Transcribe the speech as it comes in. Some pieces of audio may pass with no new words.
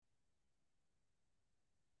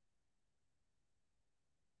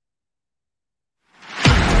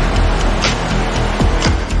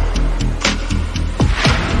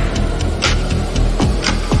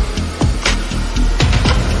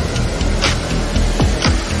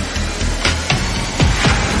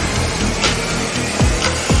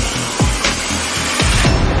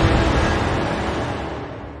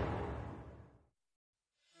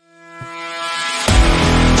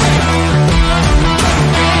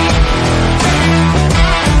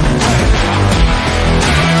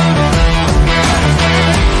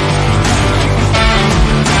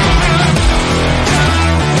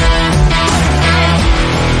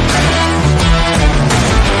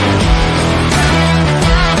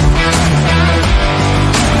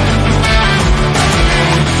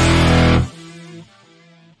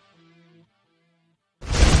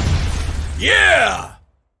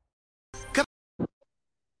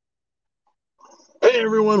Hey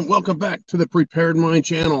everyone, welcome back to the Prepared Mind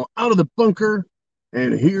channel. Out of the bunker,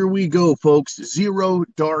 and here we go, folks. Zero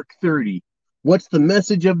Dark 30. What's the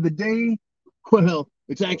message of the day? Well,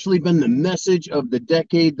 it's actually been the message of the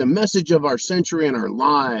decade, the message of our century and our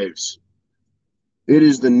lives. It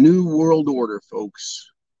is the New World Order,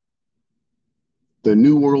 folks. The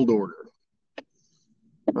New World Order.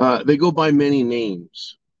 They go by many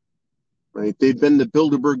names, right? They've been the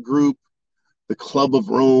Bilderberg Group, the Club of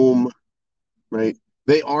Rome, right?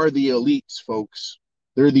 They are the elites, folks.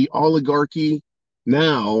 They're the oligarchy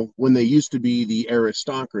now when they used to be the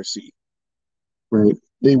aristocracy, right?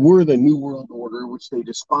 They were the New World Order, which they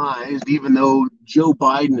despised, even though Joe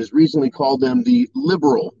Biden has recently called them the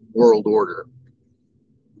liberal world order.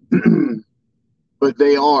 But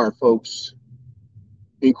they are, folks,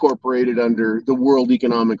 incorporated under the World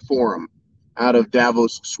Economic Forum out of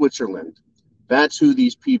Davos, Switzerland. That's who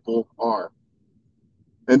these people are.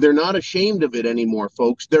 And they're not ashamed of it anymore,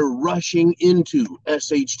 folks. They're rushing into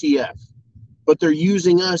SHTF, but they're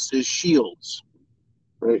using us as shields,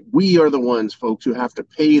 right? We are the ones, folks, who have to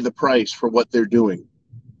pay the price for what they're doing.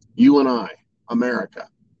 You and I, America,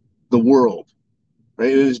 the world,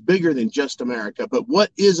 right? It is bigger than just America, but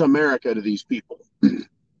what is America to these people?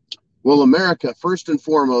 Well, America, first and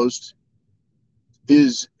foremost,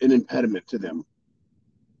 is an impediment to them.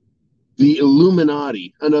 The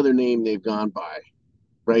Illuminati, another name they've gone by,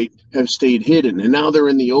 right, have stayed hidden, and now they're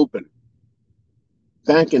in the open.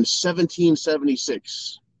 Back in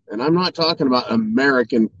 1776, and I'm not talking about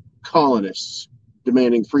American colonists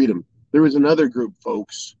demanding freedom. There was another group,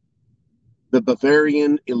 folks, the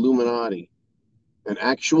Bavarian Illuminati, an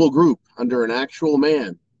actual group under an actual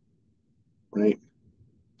man, right?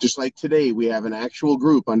 Just like today, we have an actual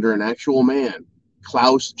group under an actual man,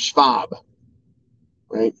 Klaus Schwab,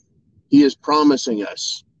 right? He is promising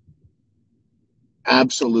us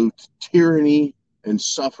absolute tyranny and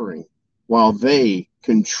suffering while they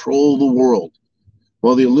control the world.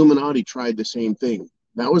 Well, the Illuminati tried the same thing.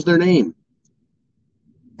 That was their name.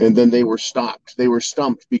 And then they were stopped. They were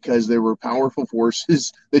stumped because there were powerful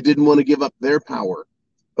forces that didn't want to give up their power.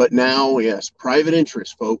 But now, yes, private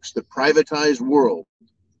interest, folks, the privatized world.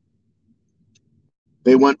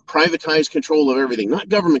 They want privatized control of everything, not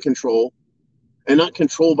government control, and not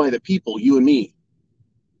control by the people, you and me.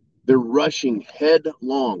 They're rushing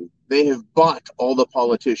headlong. They have bought all the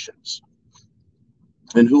politicians.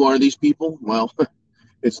 And who are these people? Well,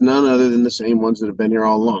 it's none other than the same ones that have been here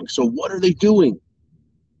all along. So what are they doing?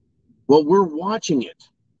 Well, we're watching it.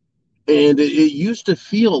 And it used to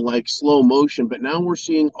feel like slow motion, but now we're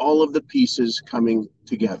seeing all of the pieces coming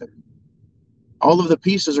together. All of the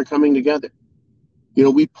pieces are coming together. You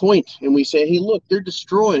know, we point and we say, hey, look, they're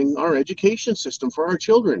destroying our education system for our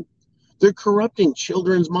children. They're corrupting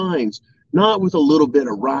children's minds, not with a little bit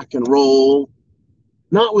of rock and roll,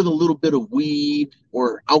 not with a little bit of weed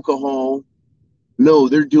or alcohol. No,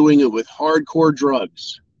 they're doing it with hardcore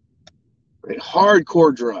drugs, right?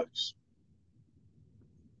 Hardcore drugs.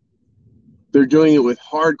 They're doing it with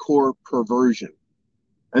hardcore perversion,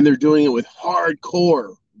 and they're doing it with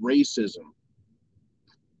hardcore racism.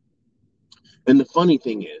 And the funny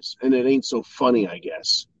thing is, and it ain't so funny, I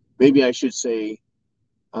guess, maybe I should say,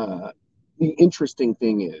 the interesting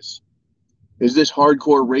thing is this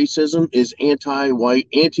hardcore racism is anti-white,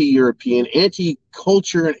 anti-European,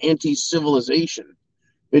 anti-culture, and anti-civilization.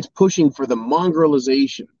 It's pushing for the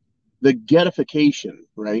mongrelization, the ghettification,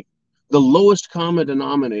 right? The lowest common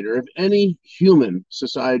denominator of any human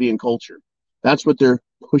society and culture. That's what they're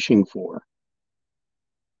pushing for.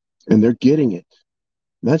 And they're getting it.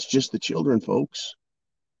 That's just the children, folks.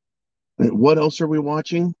 And what else are we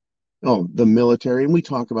watching? Oh, the military. And we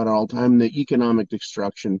talk about it all the time, the economic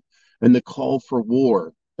destruction and the call for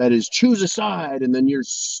war. That is, choose a side, and then you're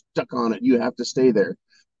stuck on it. You have to stay there.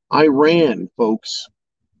 Iran, folks.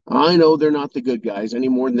 I know they're not the good guys any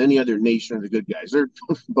more than any other nation are the good guys. They're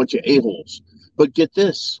a bunch of a-holes. But get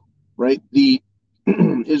this, right? The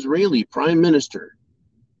Israeli prime minister,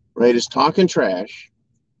 right, is talking trash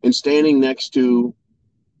and standing next to,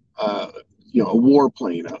 a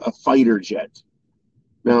warplane, a fighter jet.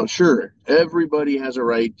 Now, sure, everybody has a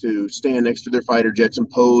right to stand next to their fighter jets and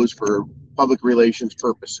pose for public relations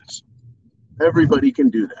purposes. Everybody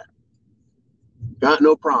can do that. Got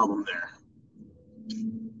no problem there.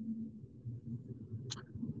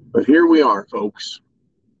 But here we are, folks.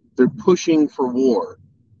 They're pushing for war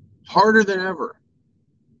harder than ever.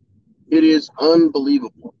 It is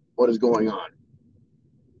unbelievable what is going on.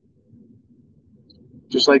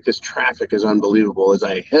 Just like this traffic is unbelievable as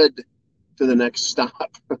I head to the next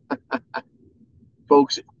stop.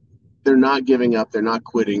 Folks, they're not giving up. They're not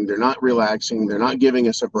quitting. They're not relaxing. They're not giving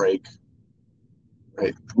us a break.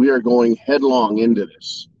 Right? We are going headlong into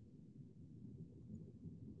this.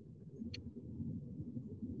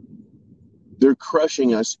 They're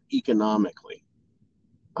crushing us economically.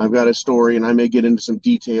 I've got a story, and I may get into some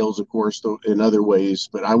details, of course, in other ways,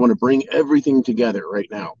 but I want to bring everything together right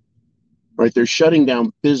now. Right? They're shutting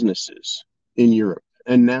down businesses in Europe,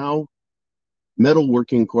 and now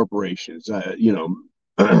metalworking corporations,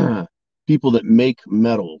 people that make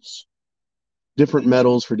metals, different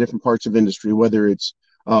metals for different parts of industry, whether it's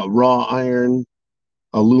raw iron,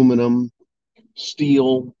 aluminum,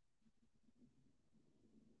 steel.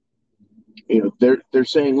 They're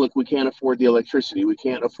saying, look, we can't afford the electricity, we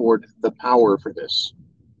can't afford the power for this.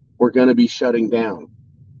 We're going to be shutting down.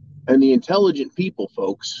 And the intelligent people,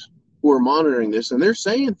 folks, who are monitoring this, and they're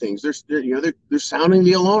saying things. They're sounding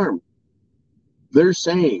the alarm. They're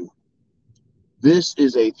saying this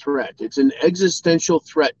is a threat. It's an existential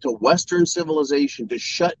threat to Western civilization to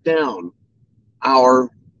shut down our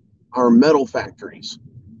metal factories.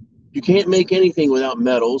 You can't make anything without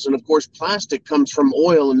metals, and of course, plastic comes from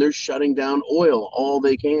oil, and they're shutting down oil all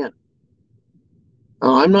they can.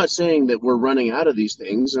 I'm not saying that we're running out of these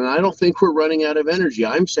things, and I don't think we're running out of energy.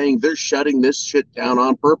 I'm saying they're shutting this shit down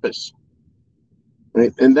on purpose.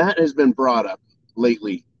 Right? And that has been brought up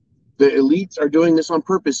lately. The elites are doing this on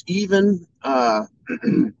purpose. Even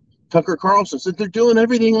Tucker Carlson said they're doing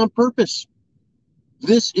everything on purpose.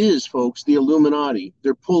 This is, folks, the Illuminati.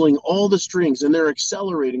 They're pulling all the strings, and they're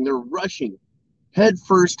accelerating. They're rushing head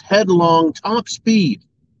first, headlong, top speed.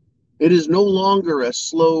 It is no longer a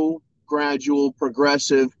slow, gradual,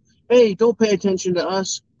 progressive, hey, don't pay attention to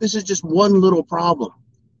us. This is just one little problem.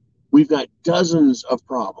 We've got dozens of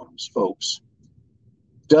problems, folks.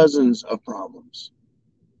 Dozens of problems.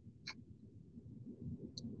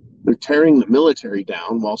 They're tearing the military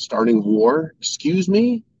down while starting war. Excuse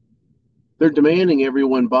me? They're demanding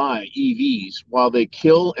everyone buy EVs while they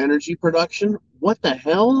kill energy production. What the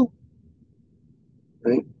hell?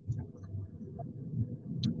 Right?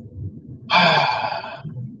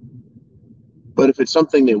 But if it's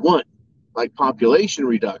something they want, like population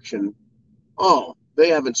reduction, oh, they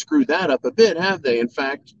haven't screwed that up a bit, have they? In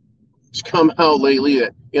fact, it's come out lately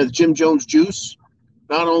that the Jim Jones juice,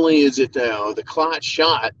 not only is it the clot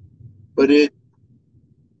shot, but it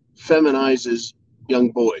feminizes young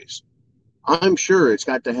boys. I'm sure it's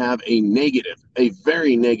got to have a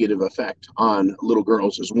very negative effect on little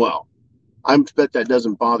girls as well. I bet that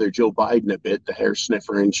doesn't bother Joe Biden a bit, the hair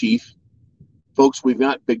sniffer in chief. Folks, we've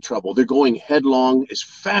got big trouble. They're going headlong as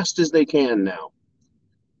fast as they can now.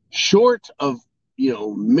 Short of,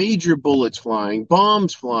 major bullets flying,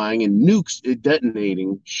 bombs flying, and nukes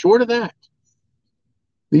detonating, short of that,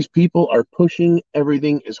 these people are pushing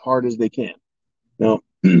everything as hard as they can. Now,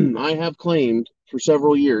 I have claimed for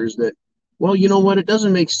several years that, well, you know what? It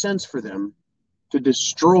doesn't make sense for them to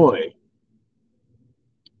destroy.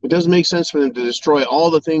 It doesn't make sense for them to destroy all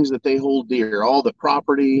the things that they hold dear, all the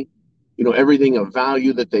property, everything of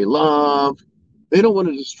value that they love. They don't want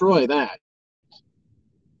to destroy that.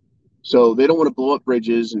 So they don't want to blow up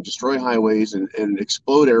bridges and destroy highways and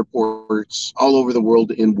explode airports all over the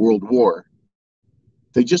world in World War.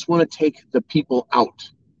 They just want to take the people out,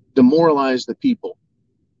 demoralize the people,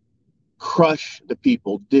 crush the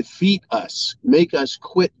people, defeat us, make us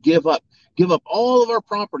quit, give up all of our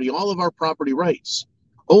property rights,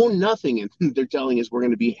 own nothing. And they're telling us we're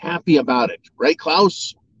going to be happy about it. Right,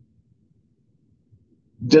 Klaus?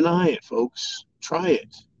 Deny it, folks. Try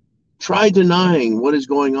it. Try denying what is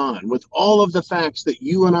going on with all of the facts that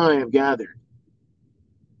you and I have gathered.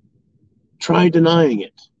 Try denying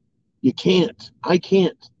it. You can't. I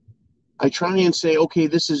can't. I try and say, okay,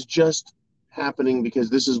 this is just happening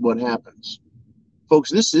because this is what happens.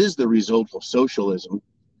 Folks, this is the result of socialism.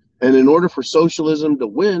 And in order for socialism to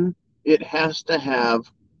win, it has to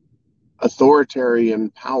have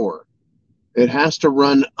authoritarian power. It has to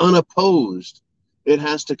run unopposed. It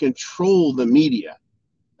has to control the media.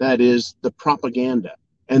 That is the propaganda.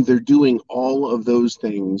 And they're doing all of those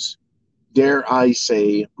things, dare I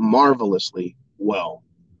say, marvelously well.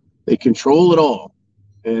 They control it all,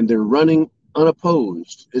 and they're running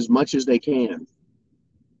unopposed as much as they can.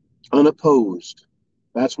 Unopposed.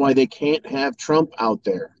 That's why they can't have Trump out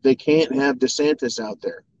there. They can't have DeSantis out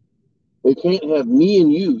there. They can't have me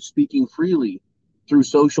and you speaking freely through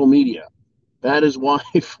social media. That is why,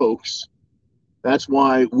 folks, that's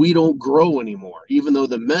why we don't grow anymore, even though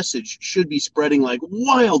the message should be spreading like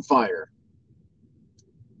wildfire.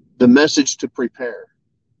 The message to prepare.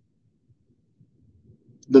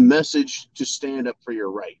 The message to stand up for your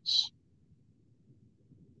rights.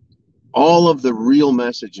 All of the real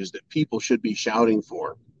messages that people should be shouting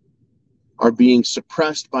for are being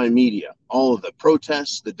suppressed by media. All of the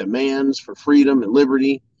protests, the demands for freedom and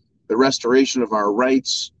liberty, the restoration of our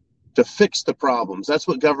rights, to fix the problems. That's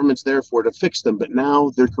what government's there for, to fix them. But now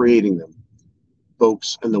they're creating them,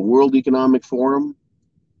 folks. And the World Economic Forum,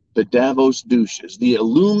 the Davos douches, the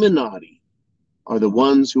Illuminati are the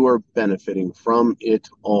ones who are benefiting from it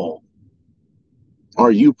all.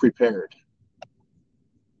 Are you prepared?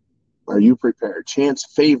 Are you prepared? Chance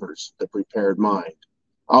favors the prepared mind.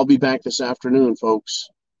 I'll be back this afternoon, folks.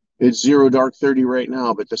 It's 0 dark 30 right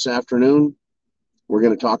now, but this afternoon, we're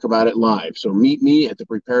going to talk about it live. So meet me at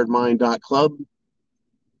thepreparedmind.club.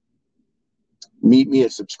 Meet me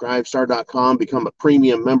at subscribestar.com. Become a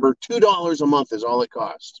premium member. $2 a month is all it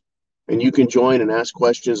costs. And you can join and ask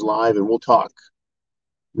questions live, and we'll talk.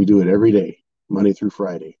 We do it every day, Monday through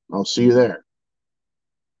Friday. I'll see you there.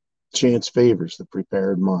 Chance favors the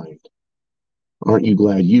prepared mind. Aren't you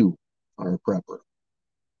glad you are a prepper?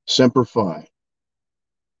 Semper Fi.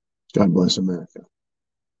 God bless America.